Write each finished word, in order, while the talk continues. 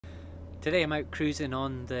Today I'm out cruising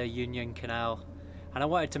on the Union Canal and I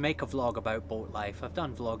wanted to make a vlog about boat life. I've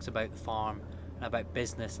done vlogs about the farm and about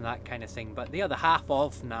business and that kind of thing, but the other half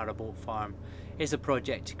of Narrowboat Farm is a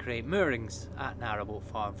project to create moorings at Narrowboat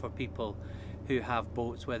Farm for people who have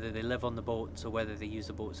boats, whether they live on the boats or whether they use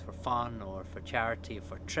the boats for fun or for charity or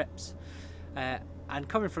for trips. And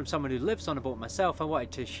coming from someone who lives on a boat myself, I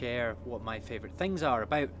wanted to share what my favourite things are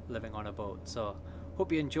about living on a boat. So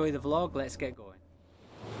hope you enjoy the vlog. Let's get going.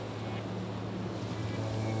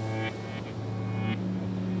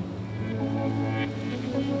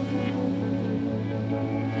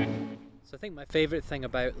 So I think my favourite thing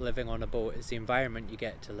about living on a boat is the environment you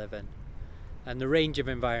get to live in and the range of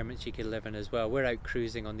environments you can live in as well. We're out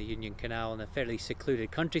cruising on the Union Canal in a fairly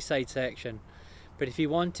secluded countryside section, but if you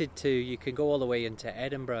wanted to, you can go all the way into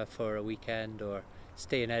Edinburgh for a weekend or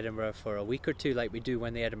stay in Edinburgh for a week or two like we do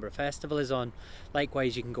when the Edinburgh Festival is on.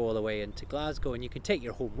 Likewise, you can go all the way into Glasgow and you can take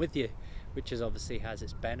your home with you, which is obviously has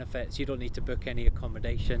its benefits. You don't need to book any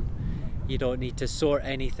accommodation, you don't need to sort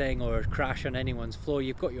anything or crash on anyone's floor.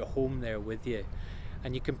 You've got your home there with you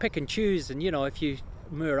and you can pick and choose. And you know, if you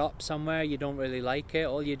moor up somewhere you don't really like it,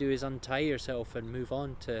 all you do is untie yourself and move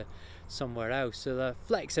on to somewhere else. So the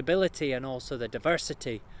flexibility and also the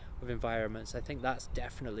diversity of environments, I think that's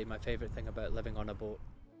definitely my favourite thing about living on a boat.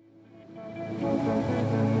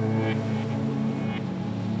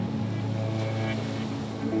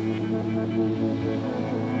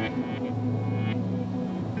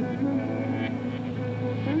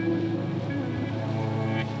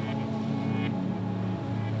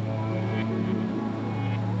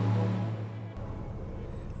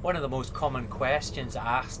 One of the most common questions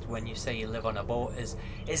asked when you say you live on a boat is,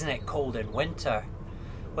 isn't it cold in winter?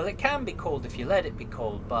 Well, it can be cold if you let it be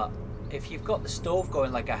cold, but if you've got the stove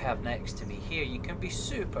going like I have next to me here, you can be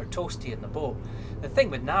super toasty in the boat. The thing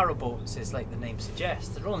with narrow boats is, like the name suggests,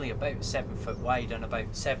 they're only about 7 foot wide and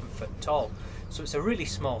about 7 foot tall. So it's a really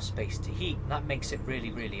small space to heat, and that makes it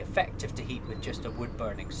really effective to heat with just a wood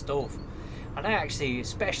burning stove. And I actually,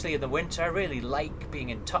 especially in the winter, I really like being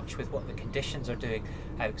in touch with what the conditions are doing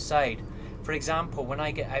outside. For example, when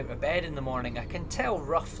I get out of bed in the morning, I can tell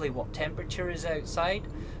roughly what temperature is outside.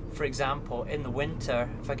 For example, in the winter,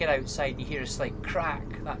 if I get outside and you hear a slight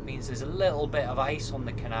crack, that means there's a little bit of ice on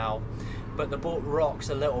the canal, but the boat rocks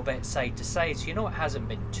a little bit side to side, so you know it hasn't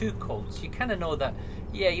been too cold. So you kind of know that,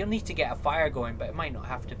 yeah, you'll need to get a fire going, but it might not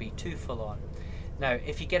have to be too full on. Now,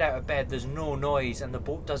 if you get out of bed, there's no noise and the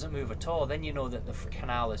boat doesn't move at all, then you know that the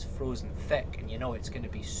canal is frozen thick and you know it's going to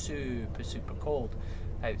be super cold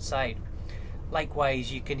outside.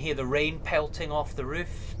 Likewise, you can hear the rain pelting off the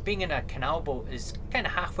roof. Being in a canal boat is kind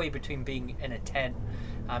of halfway between being in a tent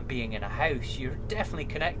and being in a house. You're definitely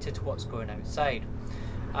connected to what's going outside.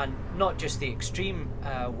 And not just the extreme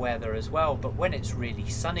weather as well, but when it's really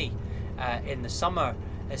sunny in the summer,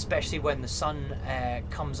 especially when the sun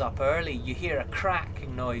comes up early, you hear a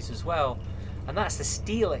cracking noise as well. And that's the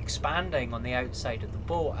steel expanding on the outside of the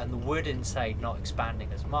boat and the wood inside not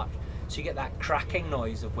expanding as much. So you get that cracking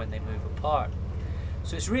noise of when they move apart.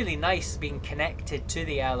 So it's really nice being connected to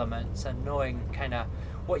the elements and knowing kind of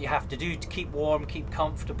what you have to do to keep warm, keep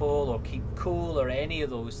comfortable, or keep cool, or any of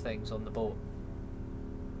those things on the boat.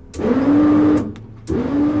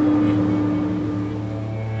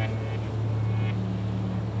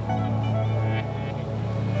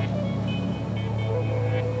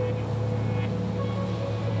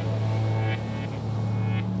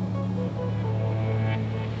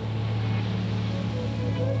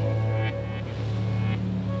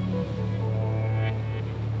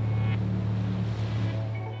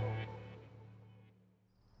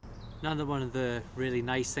 Another one of the really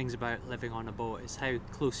nice things about living on a boat is how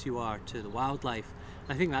close you are to the wildlife.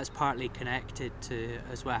 I think that's partly connected to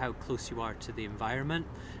as well how close you are to the environment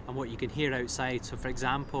and what you can hear outside. So for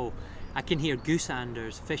example, I can hear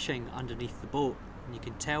gooseanders fishing underneath the boat, and you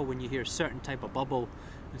can tell when you hear a certain type of bubble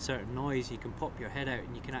and certain noise, you can pop your head out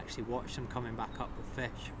and you can actually watch them coming back up with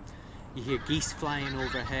fish. You hear geese flying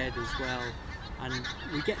overhead as well. And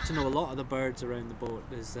we get to know a lot of the birds around the boat.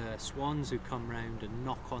 There's swans who come round and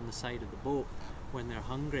knock on the side of the boat when they're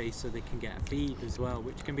hungry so they can get a feed as well,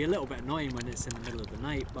 which can be a little bit annoying when it's in the middle of the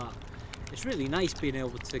night, but it's really nice being able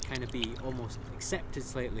to kind of be almost accepted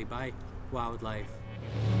slightly by wildlife.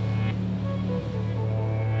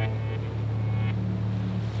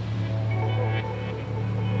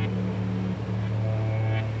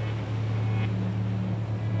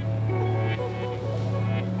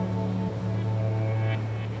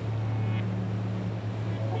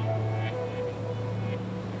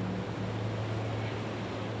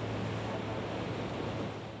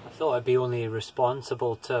 thought I'd be only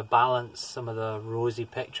responsible to balance some of the rosy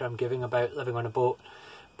picture I'm giving about living on a boat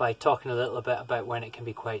by talking a little bit about when it can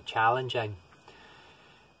be quite challenging.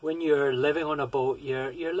 When you're living on a boat,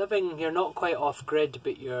 you're not quite off grid,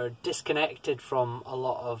 but you're disconnected from a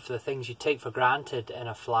lot of the things you take for granted in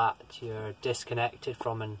a flat. You're disconnected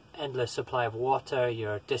from an endless supply of water,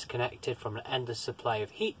 you're disconnected from an endless supply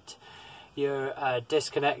of heat, you're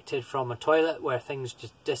disconnected from a toilet where things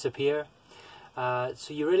just disappear.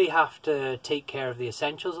 So you really have to take care of the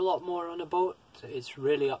essentials a lot more on a boat. It's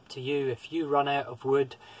really up to you. If you run out of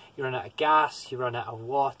wood, you run out of gas, you run out of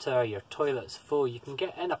water, your toilet's full, you can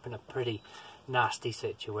end up in a pretty nasty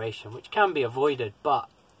situation, which can be avoided, but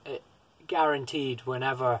it guaranteed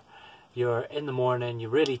whenever you're in the morning, you're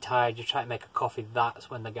really tired, you're trying to make a coffee, that's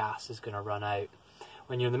when the gas is going to run out.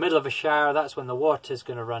 When you're in the middle of a shower, that's when the water is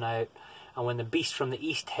going to run out, and when the beast from the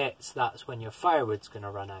east hits, that's when your firewood's going to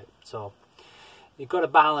run out. So you've got to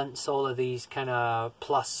balance all of these kind of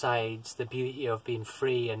plus sides, the beauty of being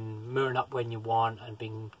free and mooring up when you want and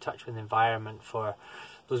being in touch with the environment, for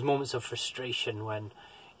those moments of frustration when,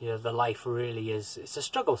 you know, the life really is, it's a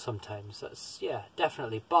struggle sometimes. That's, yeah,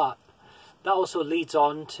 definitely. But that also leads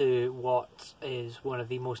on to what is one of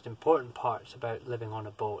the most important parts about living on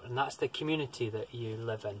a boat, and that's the community that you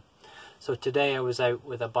live in. So today I was out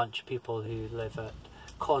with a bunch of people who live at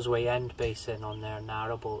Causeway End Basin on their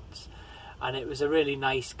narrowboats. And it was a really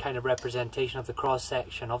nice kind of representation of the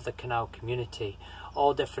cross-section of the canal community.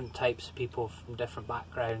 All different types of people from different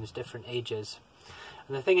backgrounds, different ages.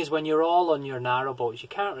 And the thing is, when you're all on your narrowboats, you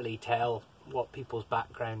can't really tell what people's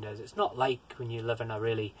background is. It's not like when you live in a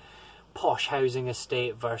really posh housing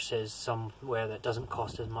estate versus somewhere that doesn't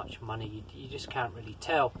cost as much money. You just can't really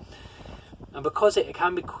tell. And because it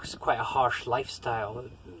can be quite a harsh lifestyle,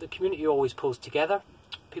 the community always pulls together.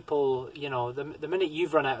 People, you know, the minute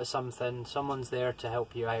you've run out of something, someone's there to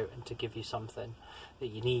help you out and to give you something that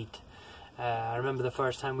you need. I remember the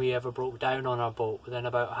first time we ever broke down on our boat. Within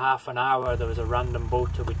about half an hour, there was a random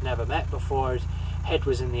boater we'd never met before. His head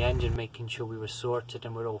was in the engine, making sure we were sorted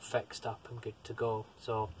and we're all fixed up and good to go.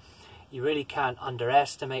 So you really can't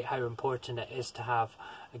underestimate how important it is to have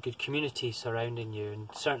a good community surrounding you. And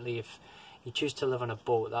certainly if you choose to live on a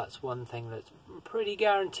boat, that's one thing that's pretty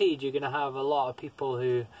guaranteed. You're going to have a lot of people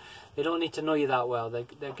who, they don't need to know you that well. They're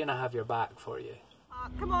going to have your back for you.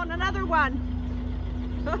 Come on, another one.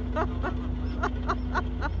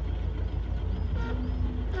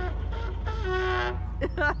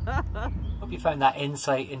 Hope you found that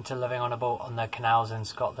insight into living on a boat on the canals in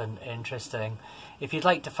Scotland interesting. If you'd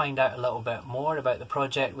like to find out a little bit more about the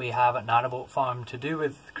project we have at Narrowboat Farm to do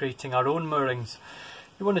with creating our own moorings,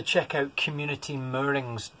 you want to check out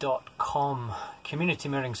communitymoorings.com. Community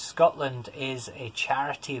Moorings Scotland is a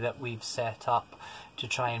charity that we've set up to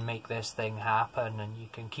try and make this thing happen, and you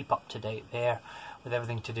can keep up to date there with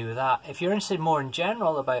everything to do with that. If you're interested more in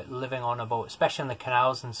general about living on a boat, especially on the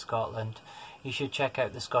canals in Scotland, you should check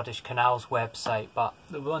out the Scottish Canals website. But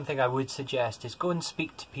the one thing I would suggest is go and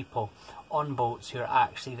speak to people on boats who are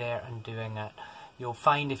actually there and doing it. You'll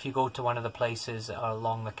find if you go to one of the places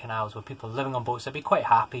along the canals where people are living on boats, they'll be quite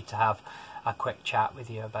happy to have a quick chat with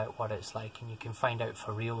you about what it's like, and you can find out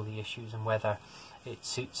for real the issues and whether it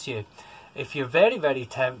suits you. If you're very, very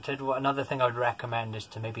tempted, another thing I would recommend is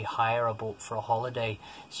to maybe hire a boat for a holiday,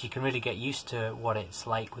 so you can really get used to what it's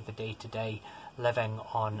like with the day-to-day living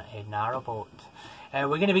on a narrowboat. We're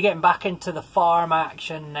going to be getting back into the farm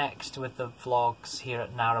action next with the vlogs here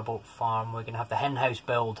at Narrowboat Farm. We're going to have the hen house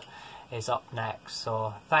build is up next.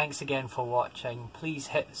 So thanks again for watching. Please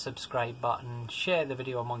hit the subscribe button, share the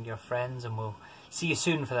video among your friends, and we'll see you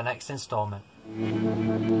soon for the next installment.